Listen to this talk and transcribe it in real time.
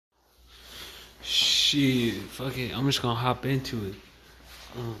Shit, fuck it. I'm just gonna hop into it.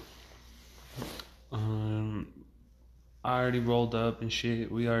 Um, I already rolled up and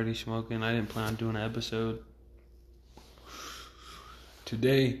shit. We already smoking. I didn't plan on doing an episode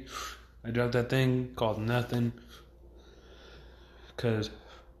today. I dropped that thing called Nothing because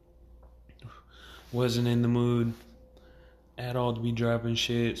wasn't in the mood at all to be dropping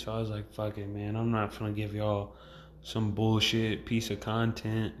shit. So I was like, fuck it, man. I'm not gonna give y'all some bullshit piece of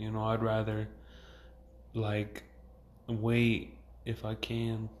content. You know, I'd rather like wait if I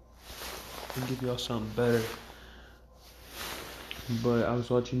can and give y'all something better. But I was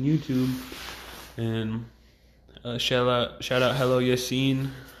watching YouTube and shout out Hello Yassine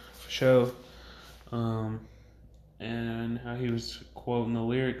for show. And how he was quoting the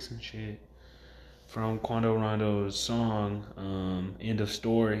lyrics and shit from Quanda Rondo's song, End of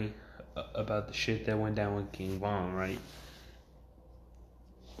Story, about the shit that went down with King Von, right?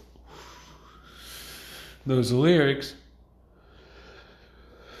 Those lyrics,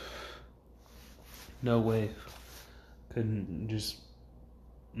 no way, couldn't just,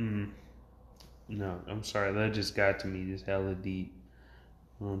 no, I'm sorry, that just got to me, just hella deep.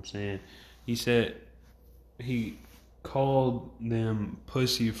 You know what I'm saying? He said, he called them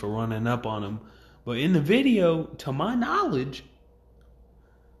pussy for running up on him. But in the video, to my knowledge,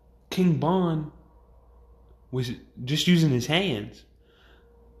 King Von was just using his hands.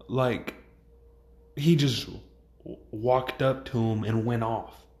 Like, he just walked up to him and went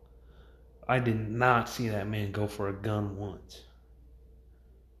off. I did not see that man go for a gun once.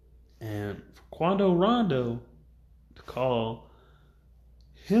 And for Quando Rondo to call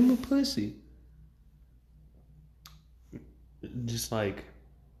him a pussy, just like,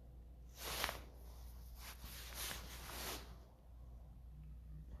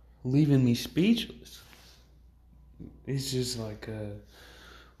 leaving me speechless. It's just like,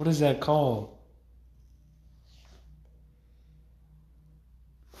 what is that called?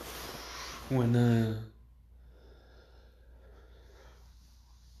 When a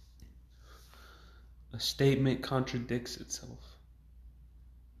statement contradicts itself.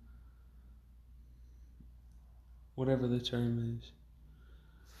 Whatever the term is.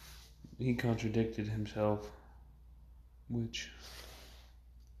 He contradicted himself, which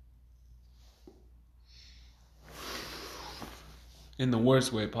in the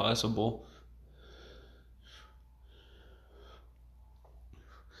worst way possible.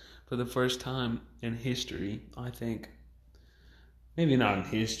 For the first time in history, I think, maybe not in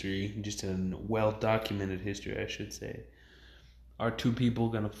history, just in well-documented history, I should say, are two people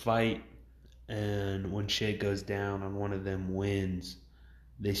gonna fight, and when shit goes down and one of them wins,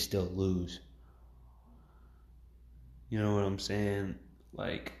 they still lose. You know what I'm saying?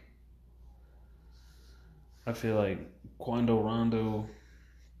 Like, I feel like Quando Rondo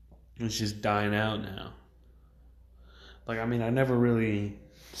is just dying out now. Like, I mean, I never really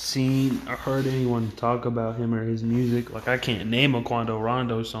seen or heard anyone talk about him or his music. Like, I can't name a Quando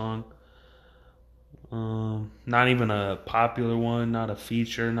Rondo song. Not even a popular one, not a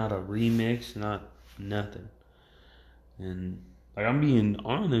feature, not a remix, not nothing. And like, I'm being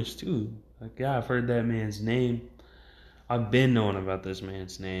honest too. Like, yeah, I've heard that man's name. I've been knowing about this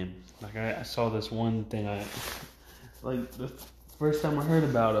man's name. Like, I saw this one thing. Like, the first time I heard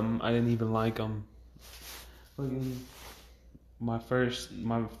about him, I didn't even like him. Fucking my first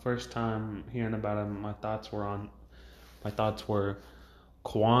time hearing about him, my thoughts were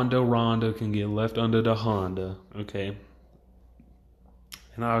Quanda Ronda can get left under the Honda, okay?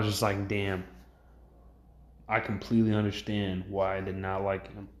 And I was just like, damn, I completely understand why I did not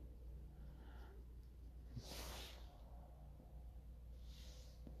like him.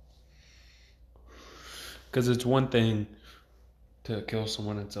 Because it's one thing to kill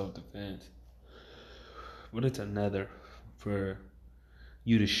someone in self-defense, but it's another for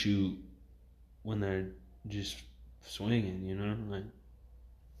you to shoot when they're just swinging, you know? Like,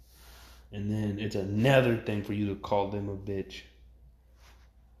 and then it's another thing for you to call them a bitch.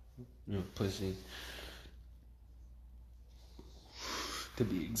 You know, pussy. To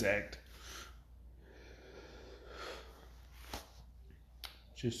be exact.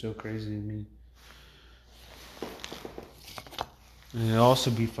 It's just so crazy to me. And it'd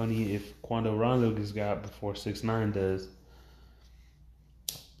also be funny if Quando Rondo gets got before 6ix9ine does.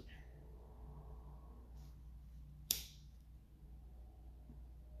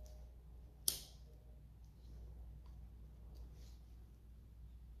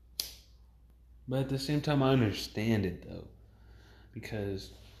 But at the same time, I understand it though.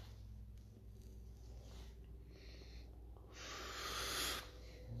 Because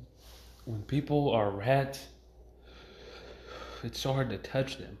when people are rats, it's so hard to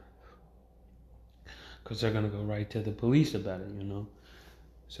touch them. because they're gonna go right to the police about it, you know.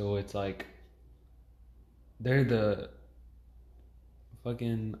 So it's like they're the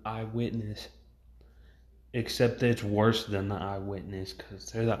fucking eyewitness, except it's worse than the eyewitness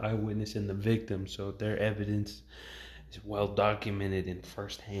because they're the eyewitness and the victim, so their evidence is well documented in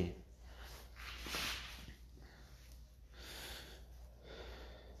firsthand.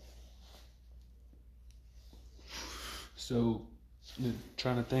 So,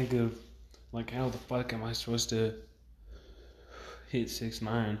 trying to think of like how the fuck am I supposed to hit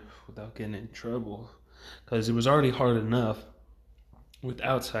 6ix9ine without getting in trouble? Because it was already hard enough with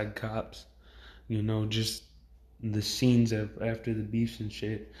outside cops, you know, just the scenes of after the beefs and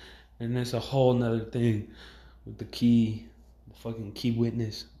shit, and that's a whole nother thing with the fucking key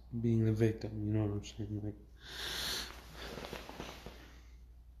witness being the victim. You know what I'm saying? Like,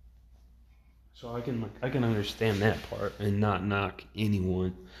 so I can understand that part and not knock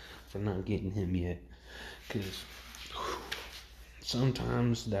anyone for not getting him yet, because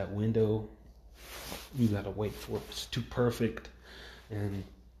sometimes that window you gotta wait for it. It's too perfect, and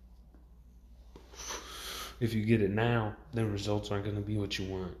if you get it now, the results aren't gonna be what you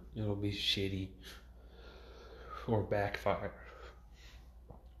want. It'll be shitty or backfire.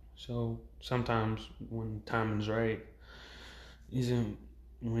 So sometimes when timing's right isn't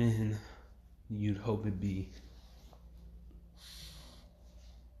when you'd hope it'd be.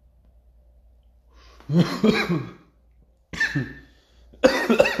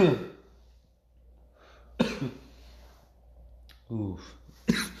 Oof.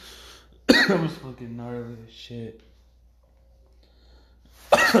 I was fucking gnarly as shit.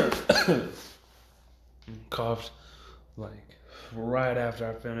 Coughed like right after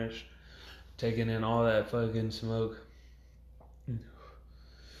I finished taking in all that fucking smoke.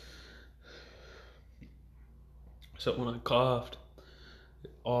 So when I coughed,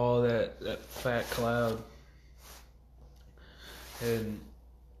 all that fat cloud, and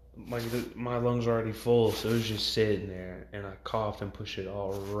my lungs were already full, so it was just sitting there, and I coughed and pushed it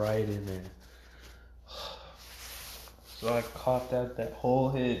all right in there. So I coughed out that whole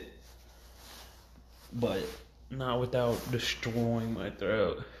hit, but not without destroying my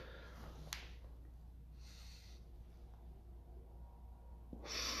throat.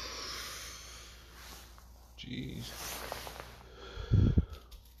 Jeez.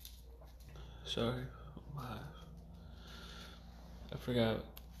 Sorry. I forgot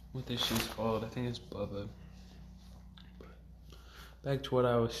what this shit's called. I think it's Bubba. Back to what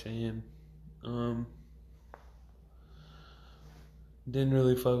I was saying. Didn't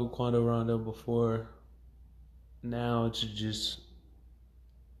really fuck with Quanda Ronda before. Now it's just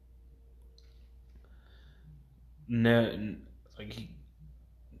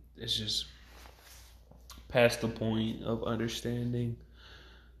it's just past the point of understanding,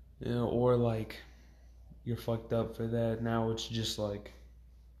 you know, or like you're fucked up for that. Now it's just like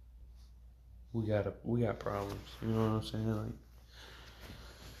we got problems. You know what I'm saying? Like,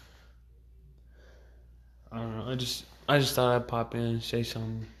 I don't know. I just thought I'd pop in and say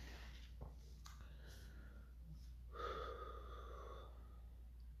something.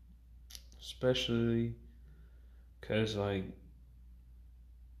 Especially because, like,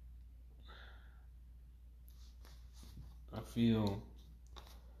 I feel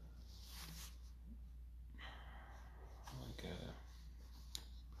like,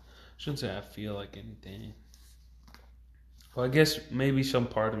 shouldn't say I feel like anything. Well, I guess maybe some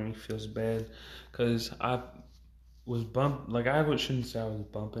part of me feels bad because I was shouldn't say I was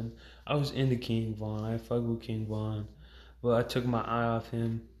bumping. I was into King Von. I fuck with King Von, but I took my eye off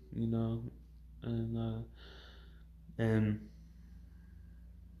him, you know, and then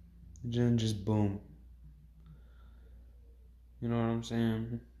just boom. You know what I'm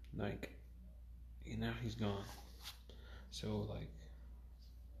saying? Like, you know, he's gone. So, like,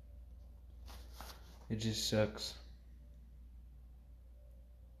 it just sucks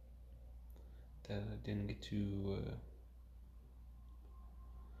that I didn't get to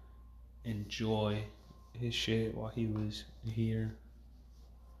enjoy his shit while he was here.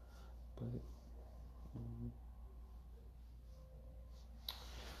 But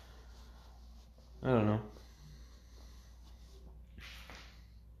I don't know.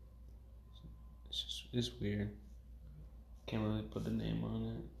 It's weird. Can't really put a name on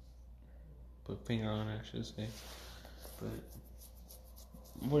it. Put a finger on it, I should say. But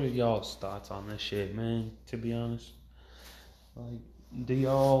what are y'all's thoughts on this shit, man? To be honest, like, do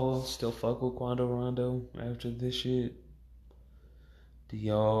y'all still fuck with Quanda Rondo after this shit? Do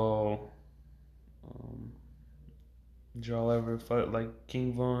y'all, did y'all ever fuck like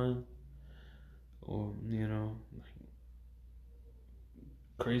King Von? Or, you know, like,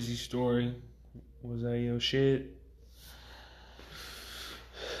 crazy story? Was that your shit?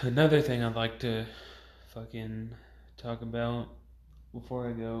 Another thing I'd like to fucking talk about before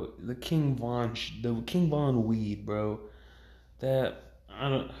I go, the King Von weed, bro. That I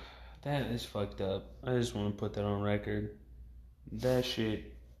don't. That is fucked up. I just want to put that on record. That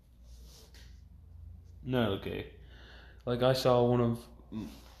shit. Not okay. Like I saw one of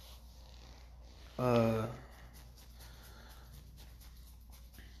uh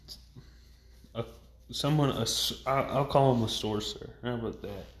a I'll call him a sorcerer. How about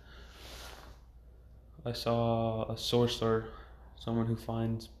that? I saw a sorcerer, someone who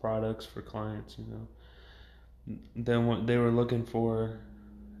finds products for clients. Then what they were looking for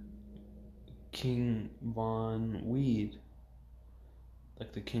King Von weed,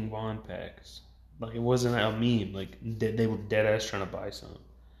 like the King Von packs. Like it wasn't a meme. Like they were dead ass trying to buy some,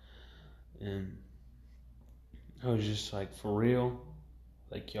 and I was just like, for real,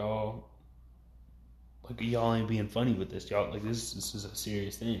 like y'all ain't being funny with this. Y'all like this is a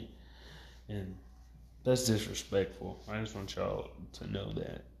serious thing, and that's disrespectful. I just want y'all to know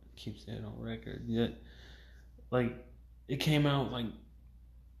that. Keeps that on record. Yet, like, it came out like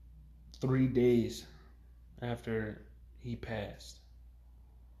 3 days after he passed.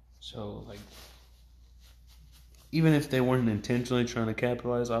 So, like, even if they weren't intentionally trying to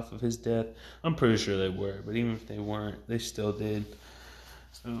capitalize off of his death, I'm pretty sure they were. But even if they weren't, they still did.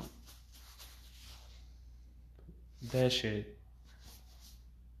 So, that shit,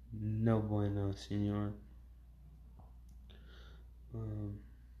 no bueno, senor.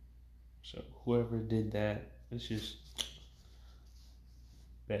 So whoever did that, it's just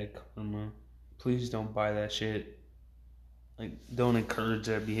bad karma. Please don't buy that shit. Like, don't encourage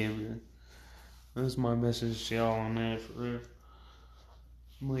that behavior. That's my message to y'all on that, for real.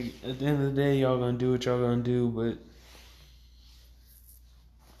 I'm like, at the end of the day, y'all gonna do what y'all gonna do, but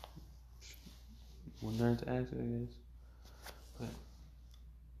we'll learn to act, I guess. But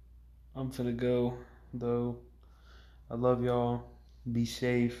I'm finna go, though. I love y'all. Be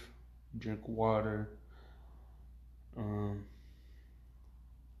safe. Drink water.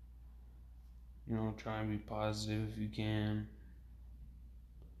 Try and be positive if you can.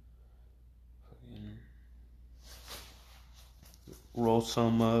 Fucking roll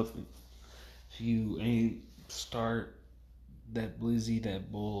some up. If you ain't start that blizzy,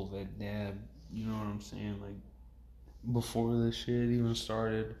 that bull, that dab, you know what I'm saying? Like, before this shit even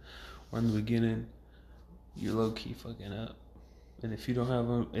started, or in the beginning, you're low key fucking up. And if you don't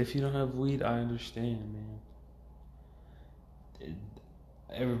have weed, I understand, man.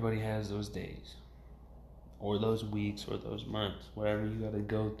 Everybody has those days, or those weeks, or those months, whatever you gotta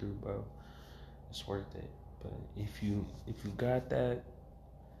go through, bro. It's worth it. But if you got that,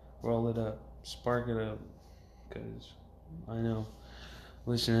 roll it up, spark it up, cause I know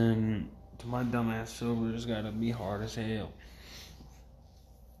listening to my dumbass sober has gotta be hard as hell.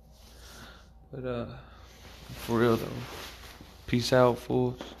 But for real though, peace out,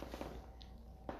 fools.